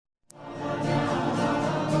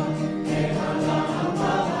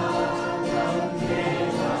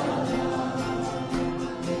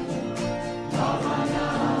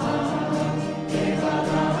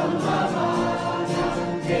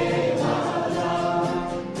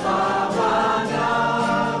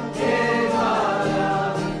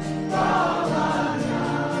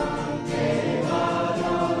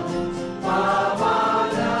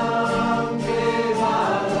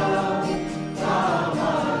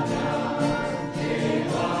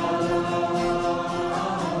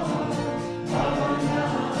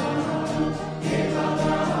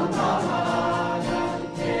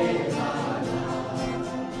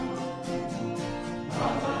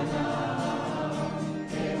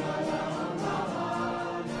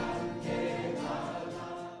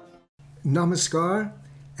Namaskar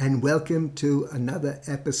and welcome to another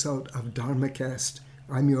episode of Dharmacast.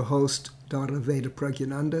 I'm your host, Dara Veda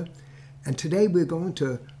Pragyananda, and today we're going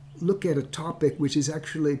to look at a topic which is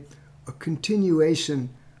actually a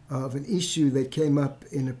continuation of an issue that came up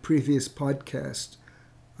in a previous podcast.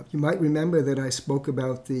 You might remember that I spoke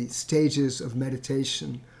about the stages of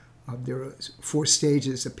meditation. There are 4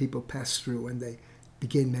 stages that people pass through when they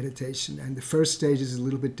begin meditation, and the first stage is a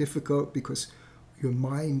little bit difficult because your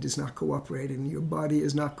mind is not cooperating, your body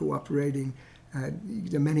is not cooperating,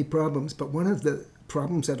 there are many problems. But one of the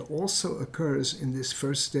problems that also occurs in this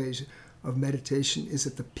first stage of meditation is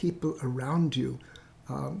that the people around you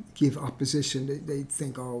give opposition. They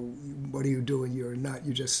think, oh, what are you doing? You're not.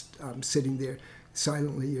 You're just sitting there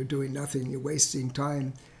silently. You're doing nothing. You're wasting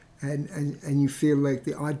time. And you feel like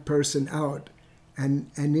the odd person out.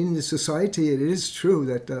 And in the society, it is true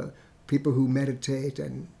that people who meditate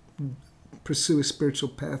and pursue a spiritual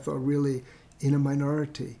path are really in a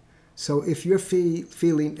minority. So if you're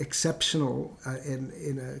feeling exceptional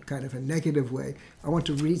in a kind of a negative way, I want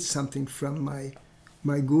to read something from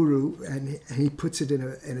my guru, and he puts it in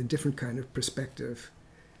a different kind of perspective.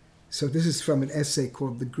 So this is from an essay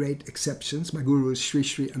called The Great Exceptions. My guru is Sri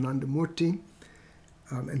Sri Anandamurti,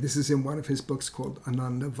 and this is in one of his books called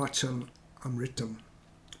Ananda Vachan Amritam.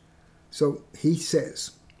 So he says,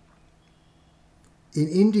 in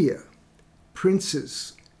India,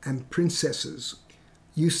 princes and princesses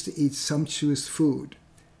used to eat sumptuous food,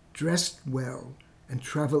 dressed well, and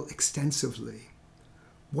travel extensively.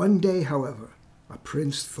 One day, however, a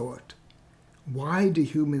prince thought, why do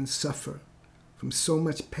humans suffer from so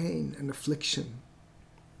much pain and affliction?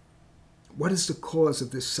 What is the cause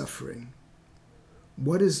of this suffering?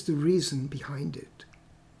 What is the reason behind it?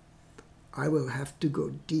 I will have to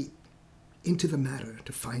go deep into the matter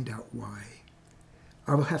to find out why.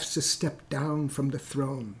 I will have to step down from the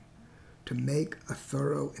throne to make a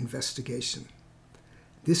thorough investigation.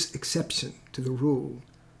 This exception to the rule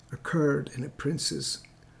occurred in a prince's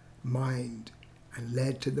mind and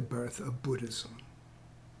led to the birth of Buddhism.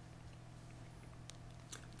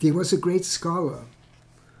 There was a great scholar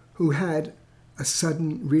who had a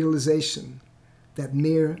sudden realization that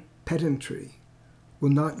mere pedantry will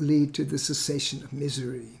not lead to the cessation of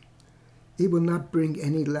misery. It will not bring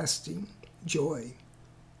any lasting joy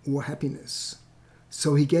or happiness.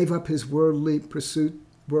 So he gave up his worldly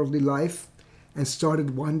life, and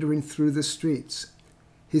started wandering through the streets.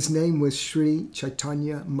 His name was Sri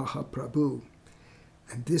Chaitanya Mahaprabhu,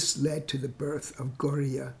 and this led to the birth of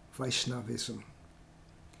Gauriya Vaishnavism.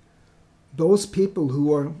 Those people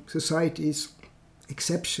who are society's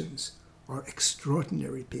exceptions are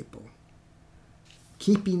extraordinary people.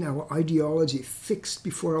 Keeping our ideology fixed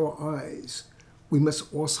before our eyes, we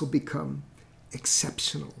must also become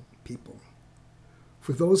exceptional people.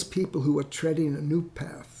 For those people who are treading a new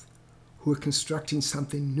path, who are constructing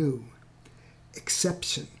something new,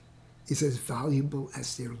 exception is as valuable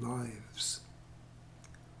as their lives.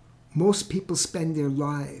 Most people spend their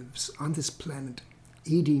lives on this planet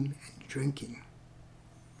eating and drinking.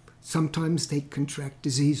 Sometimes they contract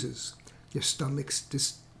diseases, their stomachs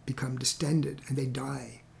become distended, and they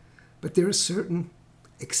die. But there are certain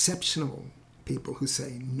exceptional people who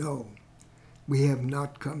say, no, we have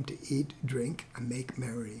not come to eat, drink, and make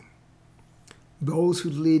merry. Those who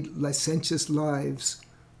lead licentious lives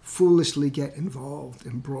foolishly get involved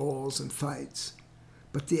in brawls and fights.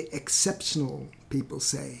 But the exceptional people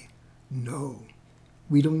say, no,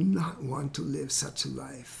 we do not want to live such a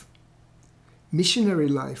life. Missionary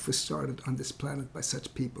life was started on this planet by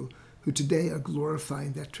such people who today are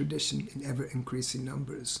glorifying that tradition in ever-increasing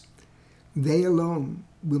numbers. They alone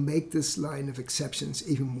will make this line of exceptions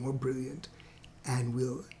even more brilliant and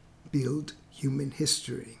will build human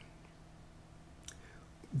history.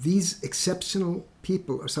 These exceptional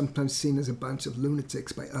people are sometimes seen as a bunch of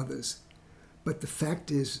lunatics by others, but the fact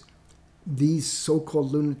is, these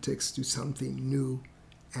so-called lunatics do something new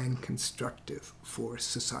and constructive for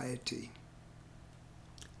society.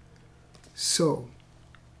 So,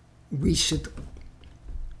 we should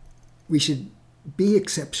be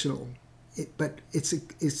exceptional, but it's a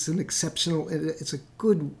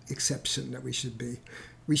good exception that we should be.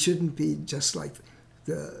 We shouldn't be just like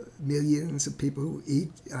the millions of people who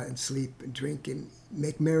eat and sleep and drink and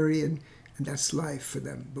make merry, and that's life for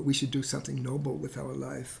them. But we should do something noble with our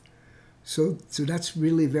life. So that's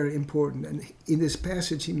really very important. And in this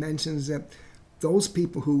passage, he mentions that those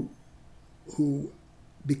people who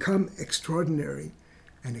become extraordinary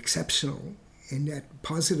and exceptional in that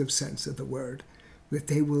positive sense of the word, that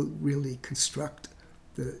they will really construct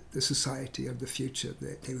the society of the future,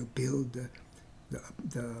 that they will build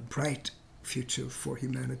the bright future for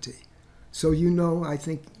humanity. So I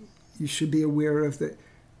think you should be aware of that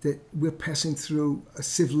we're passing through a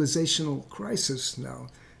civilizational crisis now,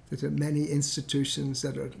 that there are many institutions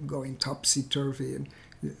that are going topsy-turvy and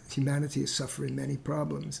humanity is suffering many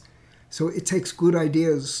problems. So it takes good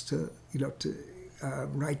ideas to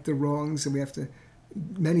right the wrongs, and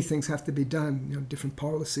many things have to be done. Different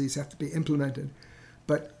policies have to be implemented.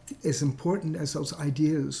 But as important as those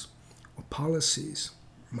ideas or policies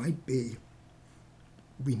might be,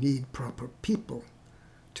 we need proper people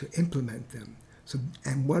to implement them. So,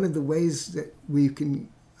 and one of the ways that we can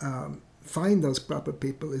find those proper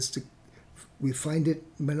people is we find it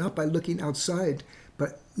not by looking outside,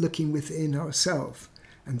 but looking within ourselves.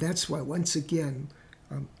 And that's why, once again,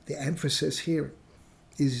 the emphasis here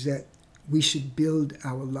is that we should build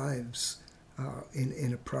our lives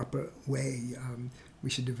in a proper way. We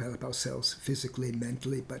should develop ourselves physically,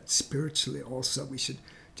 mentally, but spiritually also. We should,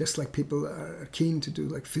 just like people are keen to do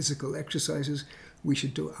like physical exercises, we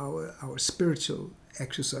should do our spiritual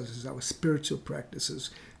exercises, our spiritual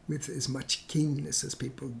practices with as much keenness as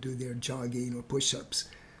people do their jogging or push-ups.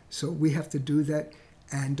 So we have to do that,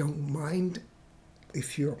 and don't mind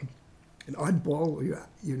if you're an oddball or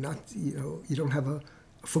you're not, you don't have a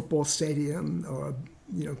football stadium or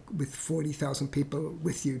with 40,000 people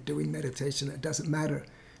with you doing meditation. It doesn't matter.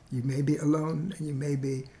 You may be alone and you may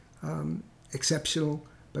be exceptional,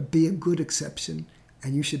 but be a good exception,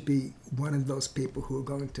 and you should be one of those people who are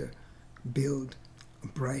going to build a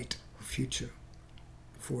bright future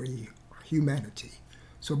for humanity.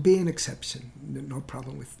 So be an exception. No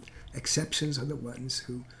problem with exceptions. Are the ones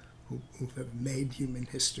who have made human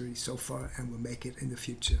history so far and will make it in the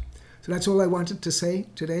future. So that's all I wanted to say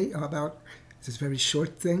today about this very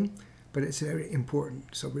short thing, but it's very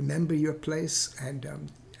important. So remember your place and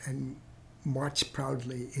march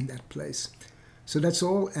proudly in that place. So that's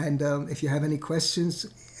all. And if you have any questions,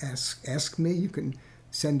 ask me. You can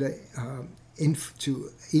send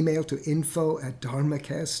email to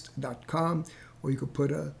info@dharmacast.com, or you could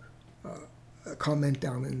put a comment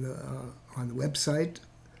down on the website,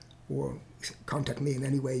 or contact me in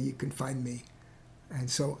any way you can find me. And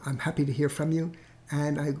so I'm happy to hear from you.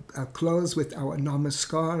 And I'll close with our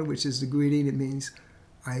namaskar, which is the greeting. It means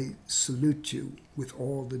I salute you with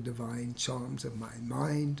all the divine charms of my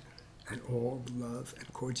mind and all the love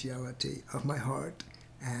and cordiality of my heart.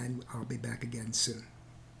 And I'll be back again soon.